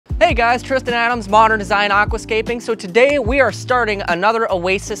Hey guys, Tristan Adams, Modern Design Aquascaping. So today we are starting another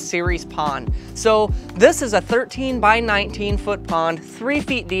Oasis series pond. So this is a 13 by 19 foot pond, 3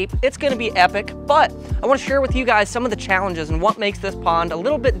 feet deep. It's gonna be epic, but I wanna share with you guys some of the challenges and what makes this pond a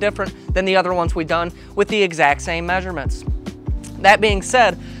little bit different than the other ones we've done with the exact same measurements. That being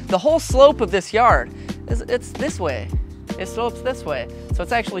said, the whole slope of this yard, it's this way. It slopes this way. So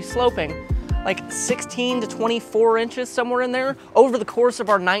it's actually sloping like 16 to 24 inches, somewhere in there, over the course of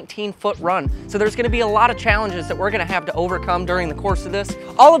our 19-foot run. So there's gonna be a lot of challenges that we're gonna have to overcome during the course of this.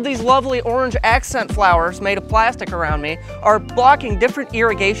 All of these lovely orange accent flowers made of plastic around me are blocking different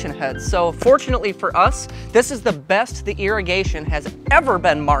irrigation heads. So fortunately for us, this is the best the irrigation has ever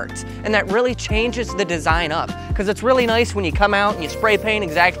been marked. And that really changes the design up, because it's really nice when you come out and you spray paint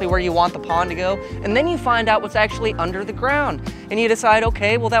exactly where you want the pond to go, and then you find out what's actually under the ground. And you decide,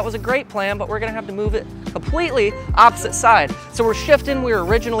 okay, well that was a great plan, but we're gonna have to move it completely opposite side. So we're shifting. We were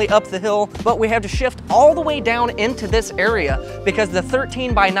originally up the hill, but we have to shift all the way down into this area because the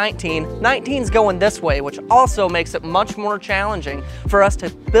 13 by 19's going this way, which also makes it much more challenging for us to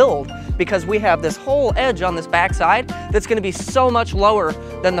build because we have this whole edge on this back side that's gonna be so much lower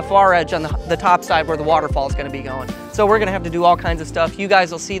than the far edge on the top side where the waterfall is gonna be going. So we're gonna have to do all kinds of stuff. You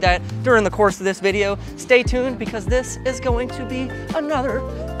guys will see that during the course of this video. Stay tuned because this is going to be another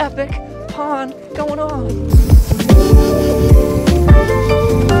epic pond going on.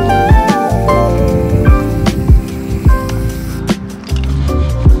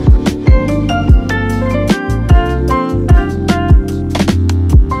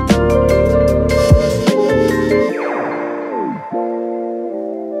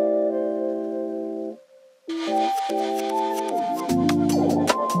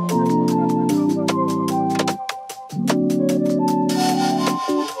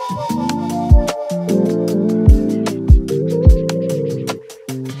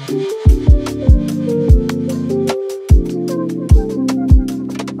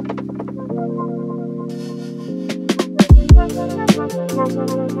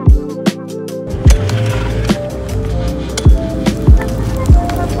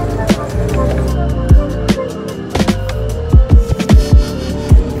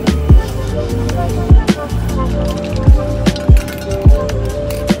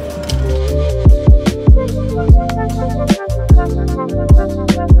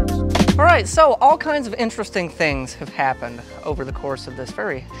 So all kinds of interesting things have happened over the course of this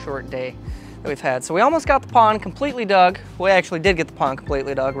very short day that we've had. So we almost got the pond completely dug. We actually did get the pond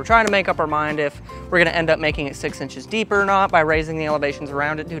completely dug. We're trying to make up our mind if we're gonna end up making it 6 inches deeper or not by raising the elevations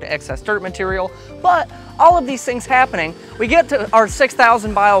around it due to excess dirt material. But all of these things happening, we get to our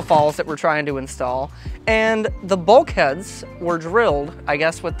 6,000 biofalls that we're trying to install, and the bulkheads were drilled, I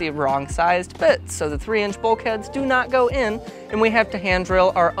guess, with the wrong sized bits. So the 3-inch bulkheads do not go in, and we have to hand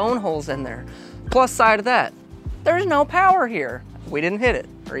drill our own holes in there. Plus side of that, there's no power here. We didn't hit it,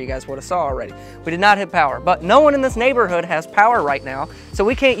 or you guys would have saw already. We did not hit power, but no one in this neighborhood has power right now, so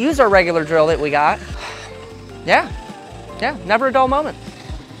we can't use our regular drill that we got. Yeah, never a dull moment.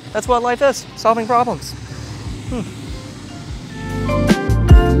 That's what life is, solving problems.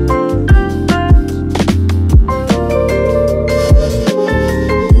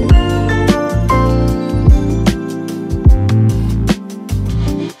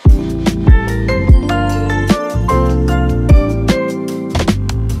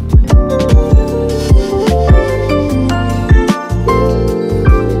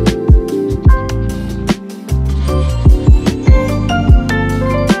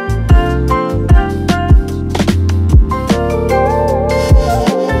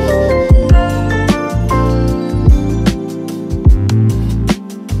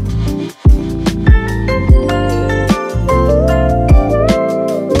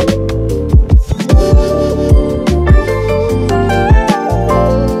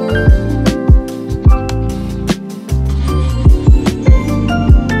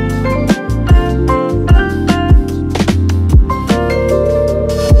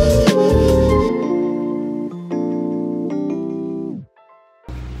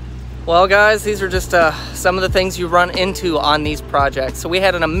 Well guys, these are just some of the things you run into on these projects. So we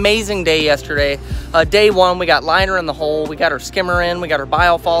had an amazing day yesterday. Day one, we got liner in the hole, we got our skimmer in, we got our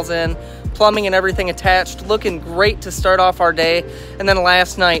biofalls in, plumbing and everything attached, looking great to start off our day. And then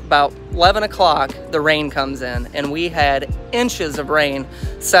last night, about 11 o'clock, the rain comes in, and we had inches of rain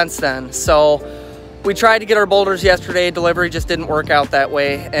since then. So we tried to get our boulders yesterday, delivery just didn't work out that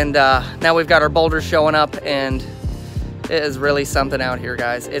way. And now we've got our boulders showing up, and It is really something out here,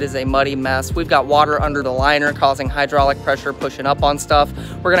 guys. It is a muddy mess. We've got water under the liner causing hydraulic pressure pushing up on stuff.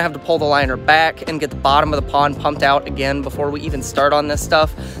 We're gonna have to pull the liner back and get the bottom of the pond pumped out again before we even start on this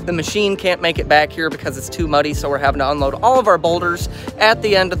stuff. The machine can't make it back here because it's too muddy, so we're having to unload all of our boulders at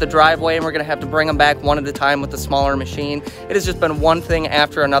the end of the driveway, and we're gonna have to bring them back one at a time with the smaller machine. It has just been one thing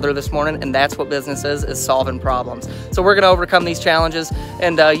after another this morning, and that's what business is solving problems. So we're gonna overcome these challenges,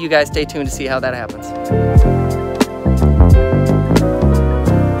 and you guys stay tuned to see how that happens.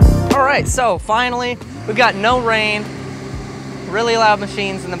 All right, so finally, we've got no rain, really loud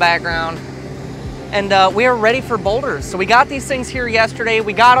machines in the background, and we are ready for boulders. So we got these things here yesterday,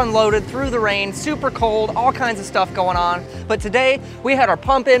 we got unloaded through the rain, super cold, all kinds of stuff going on. But today we had our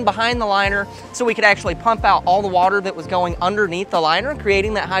pump in behind the liner so we could actually pump out all the water that was going underneath the liner,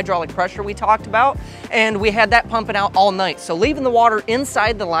 creating that hydraulic pressure we talked about. And we had that pumping out all night. So leaving the water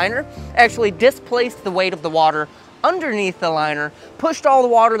inside the liner actually displaced the weight of the water underneath the liner, pushed all the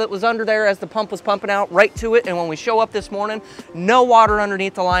water that was under there as the pump was pumping out right to it. And when we show up this morning, no water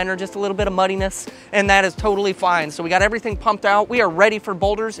underneath the liner, just a little bit of muddiness, and that is totally fine. So we got everything pumped out. We are ready for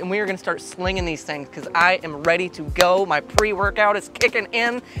boulders, and we are gonna start slinging these things because I am ready to go. My pre-workout is kicking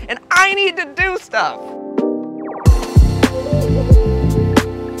in, and I need to do stuff.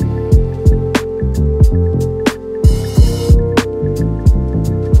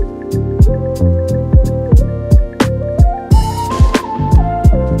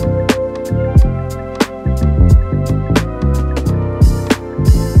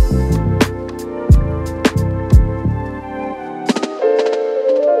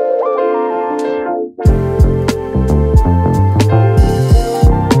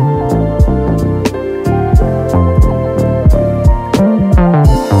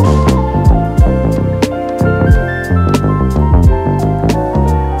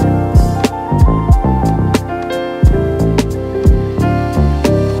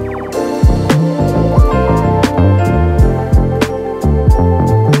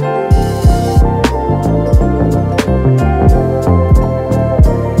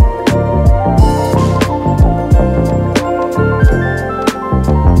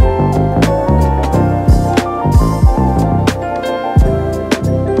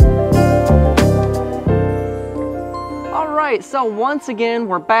 So once again,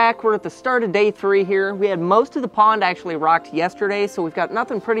 we're back. We're at the start of day 3 here. We had most of the pond actually rocked yesterday, so we've got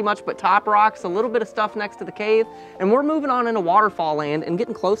nothing pretty much but top rocks, a little bit of stuff next to the cave, and we're moving on into waterfall land and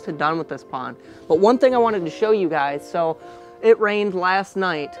getting close to done with this pond. But one thing I wanted to show you guys, so it rained last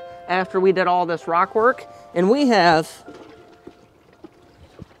night after we did all this rock work, and we have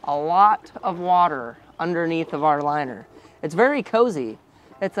a lot of water underneath of our liner. It's very cozy.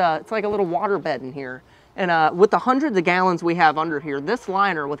 It's like a little water bed in here. And with the hundreds of gallons we have under here, this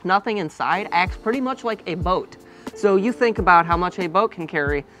liner with nothing inside acts pretty much like a boat. So you think about how much a boat can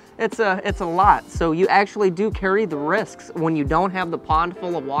carry. It's a lot. So you actually do carry the risks when you don't have the pond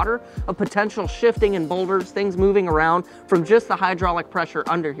full of water of potential shifting and boulders, things moving around from just the hydraulic pressure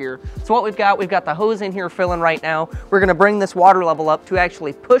under here. So what we've got the hose in here filling right now. We're gonna bring this water level up to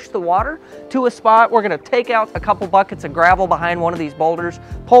actually push the water to a spot. We're gonna take out a couple buckets of gravel behind one of these boulders,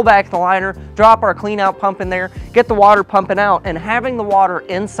 pull back the liner, drop our clean out pump in there, get the water pumping out, and having the water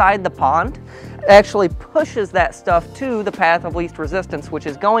inside the pond actually pushes that stuff to the path of least resistance, which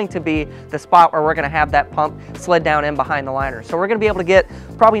is going to be the spot where we're going to have that pump slid down in behind the liner. So we're going to be able to get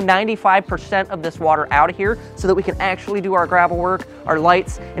probably 95% of this water out of here so that we can actually do our gravel work, our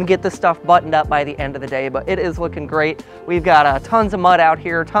lights, and get this stuff buttoned up by the end of the day. But it is looking great. We've got tons of mud out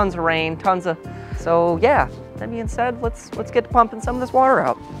here, tons of rain, so yeah, that being said, let's get to pumping some of this water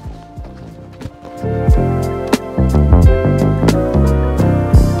out.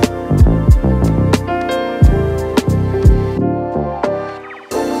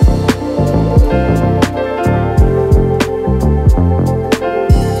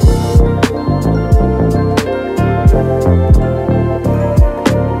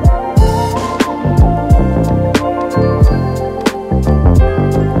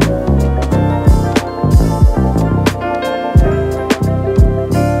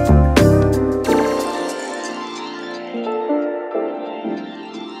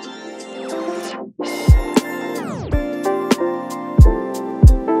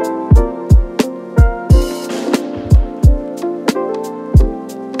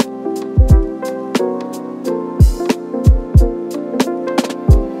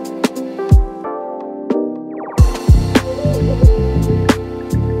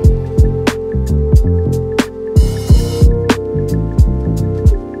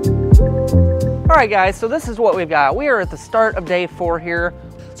 All right guys, so this is what we've got. We are at the start of day 4 here.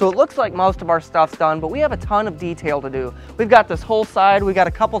 So So it looks like most of our stuff's done, but we have a ton of detail to do. We've got this whole side, we got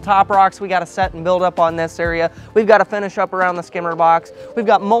a couple top rocks we got to set and build up on this area. We've got to finish up around the skimmer box. We've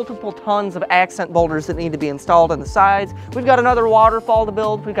got multiple tons of accent boulders that need to be installed on the sides. We've got another waterfall to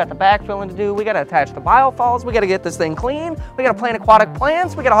build. We've got the backfilling to do. We got to attach the biofalls. We got to get this thing clean. We got to plant aquatic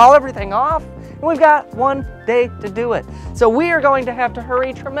plants. We got to haul everything off. And we've got one day to do it. So we are going to have to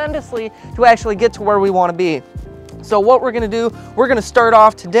hurry tremendously to actually get to where we want to be. So what we're going to do, we're going to start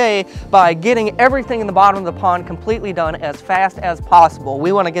off today by getting everything in the bottom of the pond completely done as fast as possible.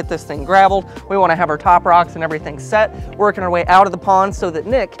 We want to get this thing gravelled. We want to have our top rocks and everything set, working our way out of the pond so that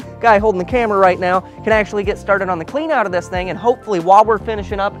Nick, guy holding the camera right now, can actually get started on the clean out of this thing. And hopefully while we're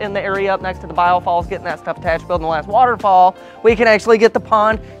finishing up in the area up next to the biofalls, getting that stuff attached, building the last waterfall, we can actually get the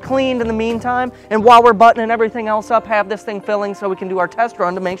pond cleaned in the meantime. And while we're buttoning everything else up, have this thing filling so we can do our test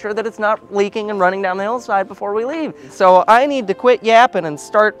run to make sure that it's not leaking and running down the hillside before we leave. So I need to quit yapping and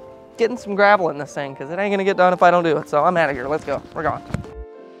start getting some gravel in this thing because it ain't gonna get done if I don't do it. So I'm out of here. Let's go. We're gone.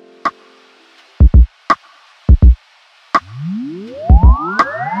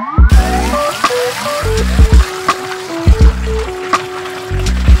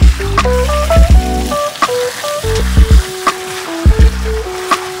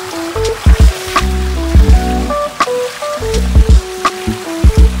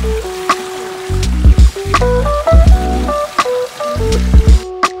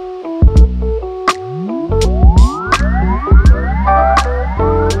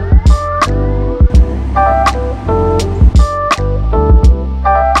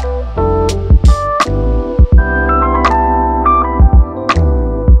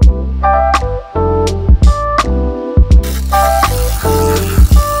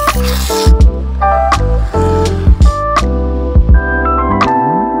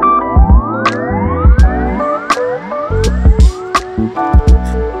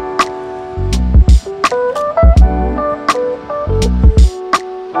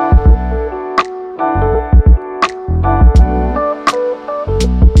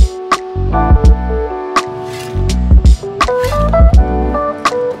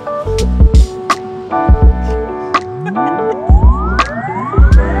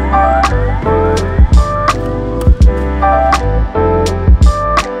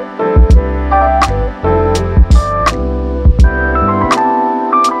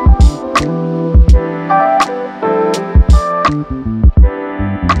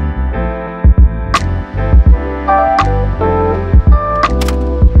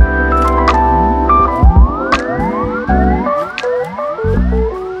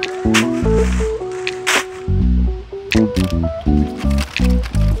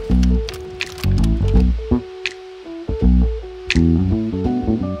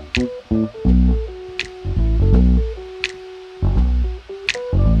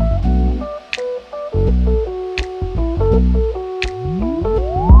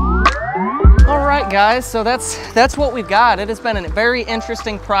 Guys, so that's what we've got. It has been a very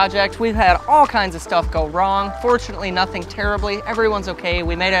interesting project. We've had all kinds of stuff go wrong. Fortunately, nothing terribly. Everyone's okay.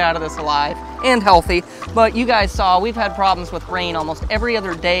 We made it out of this alive and healthy. But you guys saw we've had problems with rain almost every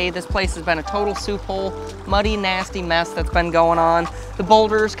other day. This place has been a total soup hole, muddy, nasty mess that's been going on. The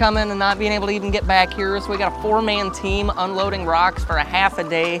boulders coming and not being able to even get back here. So we got a 4-man team unloading rocks for a half a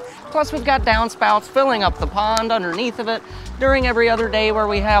day. Plus we've got downspouts filling up the pond underneath of it during every other day where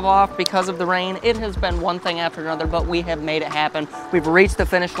we have off because of the rain. It has been one thing after another, but we have made it happen. We've reached the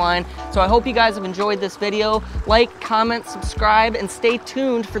finish line. So I hope you guys have enjoyed this video. Like, comment, subscribe, and stay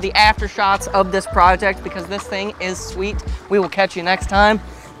tuned for the after shots of this project because this thing is sweet. We will catch you next time.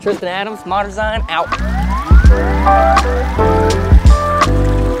 Tristan Adams, Modern Design, out.